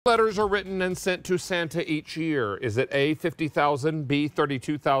Letters are written and sent to Santa each year. Is it A, 50,000, B,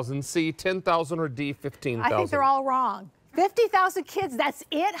 32,000, C, 10,000, or D, 15,000? I think they're all wrong. 50,000 kids, that's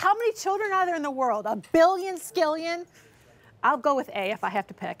it? How many children are there in the world? A billion, skillion? I'll go with A if I have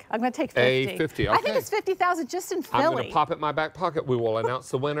to pick. I'm going to take 50. A, 50, okay. I think it's 50,000 just in Philly. I'm going to pop it in my back pocket. We will announce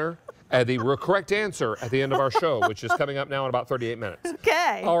the winner and the correct answer at the end of our show, which is coming up now in about 38 minutes.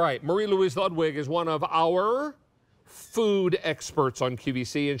 Okay. All right, Marie-Louise Ludwig is one of our food experts on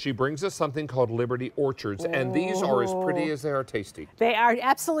QVC, and she brings us something called Liberty Orchards, and these are as pretty as they are tasty. They are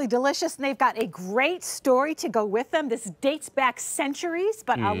absolutely delicious, and they've got a great story to go with them. This dates back centuries,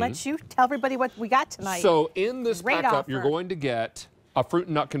 but I'll let you tell everybody what we got tonight. So in this pack-up, you're going to get a fruit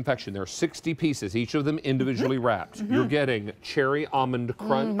and nut confection. There are 60 pieces, each of them individually wrapped. You're getting cherry almond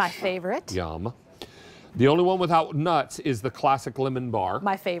crunch. My favorite. Yum. The only one without nuts is the classic lemon bar.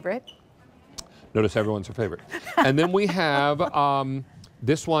 My favorite. Notice everyone's her favorite. And then we have,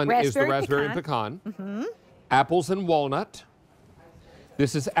 this one is the raspberry and pecan. Apples and walnut.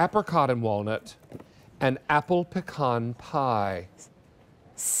 This is apricot and walnut. And apple pecan pie.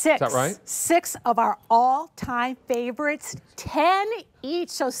 Is that right? 6 of our all-time favorites, 10 each,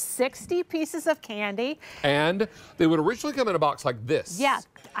 so 60 pieces of candy. And they would originally come in a box like this. Yeah,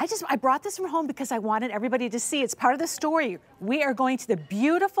 I brought this from home because I wanted everybody to see. It's part of the story. We are going to the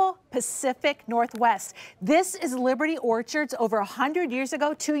beautiful Pacific Northwest. This is Liberty Orchards. Over 100 years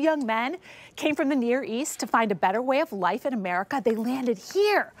ago, 2 young men came from the Near East to find a better way of life in America. They landed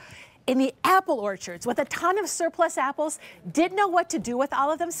here in the apple orchards with a ton of surplus apples, didn't know what to do with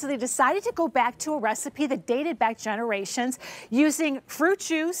all of them, so they decided to go back to a recipe that dated back generations using fruit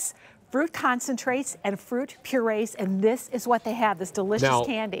juice, fruit concentrates, and fruit purees, and this is what they have, this delicious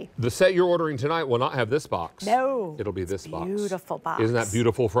candy. The set you're ordering tonight will not have this box. No. It'll be this box. Beautiful box. Isn't that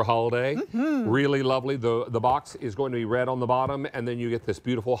beautiful for holiday? Really lovely. The box is going to be red on the bottom, and then you get this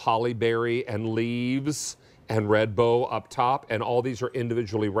beautiful holly berry and leaves and red bow up top, and all these are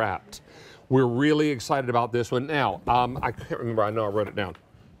individually wrapped. We're really excited about this one. Now, I can't remember, I know I wrote it down.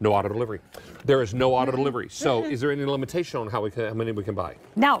 No auto delivery. There is no auto delivery. So is there any limitation on how many we can buy?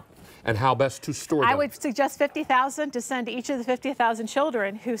 No. And how best to store them? I would suggest 50,000 to send to each of the 50,000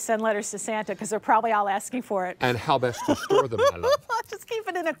 children who send letters to Santa, because they're probably all asking for it. And how best to store them, my love? Just keep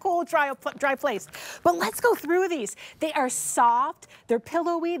it in a cool, dry place. But let's go through these. They are soft, they're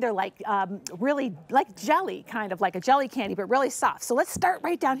pillowy, they're like really like jelly, kind of like a jelly candy, but really soft. So let's start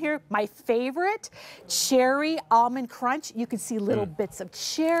right down here. My favorite, cherry almond crunch. You can see little bits of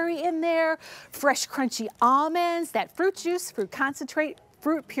cherry in there, fresh crunchy almonds, that fruit juice, fruit concentrate,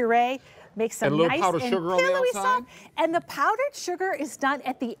 fruit puree, makes them nice and pillowy soft. And the powdered sugar is done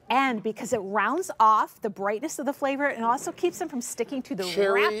at the end because it rounds off the brightness of the flavor and also keeps them from sticking to the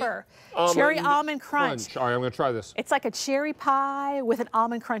wrapper. Cherry almond crunch. All right, I'm going to try this. It's like a cherry pie with an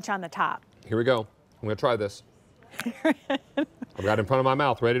almond crunch on the top. Here we go. I'm going to try this. I've got it in front of my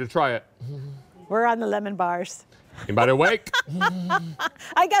mouth, ready to try it. We're on the lemon bars. Anybody awake?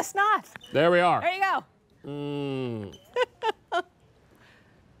 I guess not. There we are. There you go.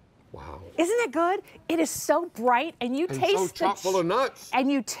 Wow. Isn't it good? It is so bright, and you taste so chock full of nuts.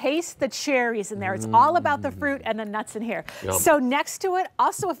 And you taste the cherries in there. It's all about the fruit and the nuts in here. Yum. So next to it,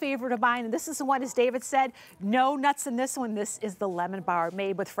 also a favorite of mine, and this is the one, as David said, no nuts in this one. This is the lemon bar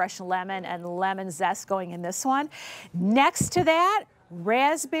made with fresh lemon and lemon zest going in this one. Next to that,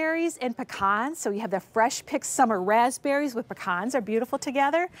 raspberries and pecans. So you have the fresh picked summer raspberries with pecans are beautiful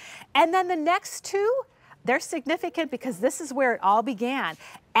together. And then the next two, they're significant because this is where it all began.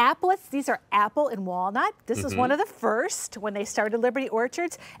 Applets, these are apple and walnut. This was one of the first when they started Liberty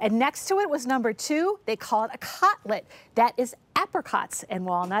Orchards. And next to it was number 2. They call it a cotlet. That is apricots and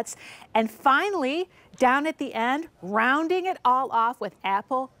walnuts. And finally, down at the end, rounding it all off with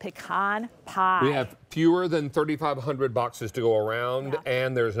apple pecan pie. We have fewer than 3,500 boxes to go around,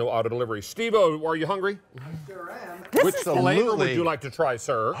 and there's no auto delivery. Steve-O, are you hungry? I sure am. Which flavor would you like to try,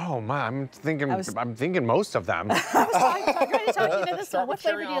 sir? Oh my, I'm thinking most of them. I was going to talk you to this one. What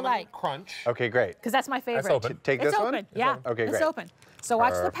flavor do you like? Crunch. Okay, great. Because that's my favorite. That's open. Take this one? It's open, yeah. Okay, great. It's open. So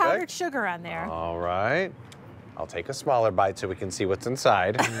watch the powdered sugar on there. All right. I'll take a smaller bite so we can see what's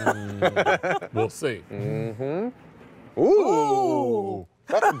inside. We'll see. Ooh.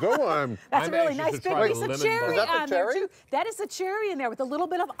 That's a good one. That's a really nice big piece of cherry on there, too. That is a cherry in there with a little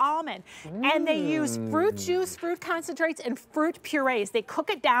bit of almond. And they use fruit juice, fruit concentrates, and fruit purees. They cook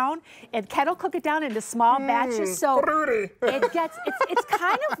it down and kettle cook it down into small batches. So it's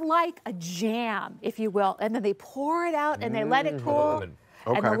kind of like a jam, if you will. And then they pour it out and they let it cool.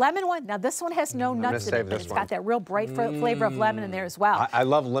 And the lemon one, now this one has no nuts in it, but it's got that real bright flavor of lemon in there as well. I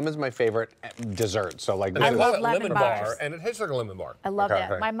love lemon's my favorite dessert. So like I love lemon bar, and it tastes like a lemon bar. I love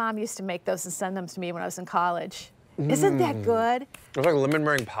that. My mom used to make those and send them to me when I was in college. Isn't that good? It's like lemon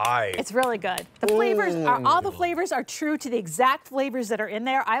meringue pie. It's really good. The flavors are, all the flavors are true to the exact flavors that are in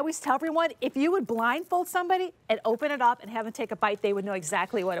there. I always tell everyone, if you would blindfold somebody and open it up and have them take a bite, they would know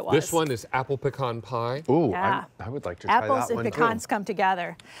exactly what it was. This one is apple pecan pie. Ooh, yeah. I would like to try that one. Apples and pecans come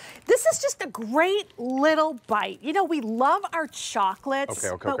together. This is just a great little bite. You know, we love our chocolates,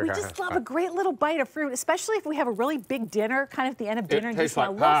 but we just love a great little bite of fruit, especially if we have a really big dinner, kind of at the end of dinner, and you just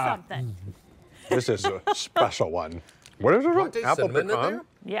want to love something. This is a special one. What is it? Apple pecan?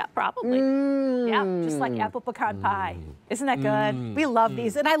 Yeah, probably. Yeah, just like apple pecan pie. Isn't that good? We love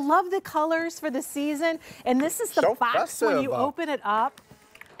these. And I love the colors for the season. And this is the box when you open it up.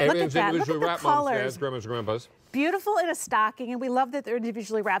 Look at that. Look at the colors. Grandmas, grandpas. Beautiful in a stocking, and we love that they're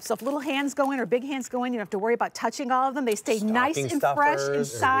individually wrapped. So if little hands go in or big hands go in, you don't have to worry about touching all of them. They stay nice and fresh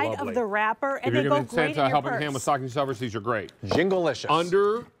inside of the wrapper, and they go great in your helping purse. hand with stocking stuffers, these are great. Jinglicious.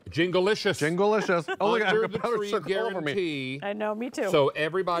 Jinglicious. Jinglicious. Oh, look, Under the tree guarantee. I know, me too. So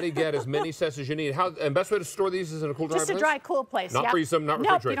everybody get as many sets as you need. And best way to store these is in a cool, dry place? Just a dry, cool place. Not freeze them, not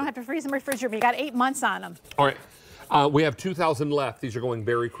refrigerate. Nope, you don't have to freeze them, refrigerate them. You got 8 months on them. All right. We have 2,000 left. These are going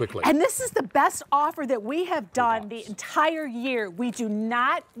very quickly. And this is the best offer that we have done the entire year. We do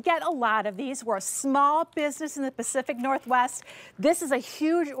not get a lot of these. We're a small business in the Pacific Northwest. This is a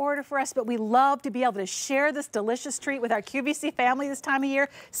huge order for us, but we love to be able to share this delicious treat with our QVC family this time of year.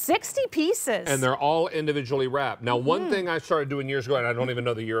 60 pieces. And they're all individually wrapped. Now, one thing I started doing years ago, and I don't even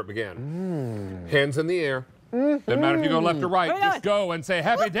know the year it began. Hands in the air. Doesn't matter if you go left or right. Just go and say,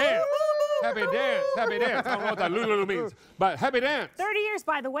 happy dance. Happy dance, happy dance. I don't know what that little means, but happy dance. 30 years,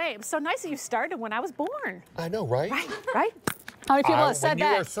 by the way. It was so nice that you started when I was born. I know, right? Right? How many people have said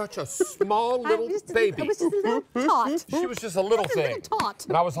that? You were such a small little baby. I was just a little tot. She was just a little thing. Tot.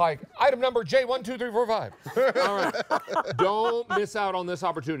 And I was like, item number J12345. All right. Don't miss out on this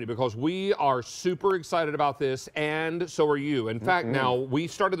opportunity because we are super excited about this, and so are you. In fact, now we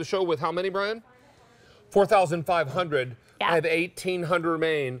started the show with how many, Brian? 4,500. Yeah. I have 1,800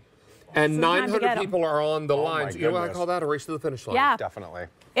 remain. And 900 people are on the line. You know what I call that? A race to the finish line. Yeah. Definitely.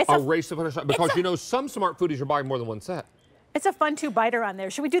 It's a race to the finish line. Because you know, some smart foodies are buying more than one set. It's a fun two-biter on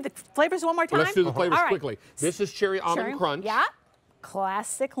there. Should we do the flavors one more time? Let's do the flavors quickly. This is cherry almond crunch. Yeah.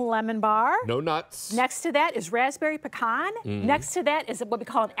 Classic lemon bar. No nuts. Next to that is raspberry pecan. Next to that is what we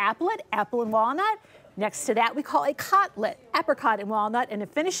call an applet, apple and walnut. Next to that, we call a cotlet, apricot and walnut. And to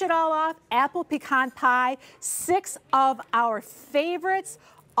finish it all off, apple pecan pie. 6 of our favorites.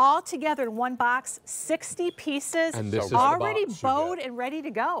 All together in one box, 60 pieces, and this is already bowed and ready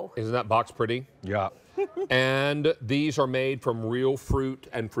to go. Isn't that box pretty? Yeah. And these are made from real fruit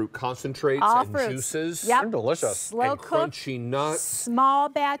and fruit concentrates and juices. Yep. They're delicious. Slow cooked, crunchy nuts. Small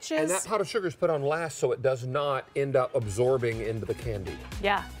batches. And that powdered sugar is put on last so it does not end up absorbing into the candy.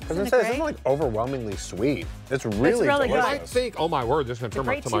 Yeah. Isn't it like overwhelmingly sweet. It's really good. You might think, oh my word, this is going to turn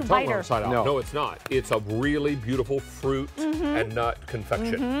my tongue upside out. No, it's not. It's a really beautiful fruit and nut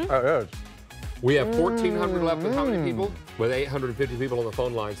confection. Oh, it is. We have 1,400 left with how many people? With 850 people on the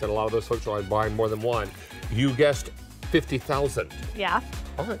phone lines, and a lot of those folks are buying more than one. You guessed 50,000. Yeah.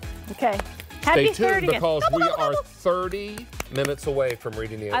 All right. Okay. Stay tuned because we are 30 minutes away from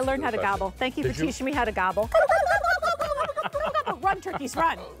reading the answer. I learned how to gobble. Thank you for teaching me how to gobble. Run, turkeys,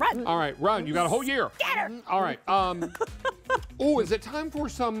 run, run. All right, run. You got a whole year. Get her. All right. Oh, is it time for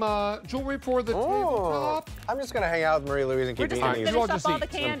some jewelry for the tabletop? I'm just going to hang out with Marie Louise and keep eating these. Finish up all the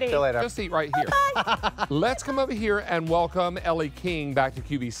candy. See you later. Just eat right here. Let's come over here and welcome Ellie King back to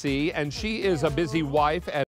QVC. And she is a busy wife.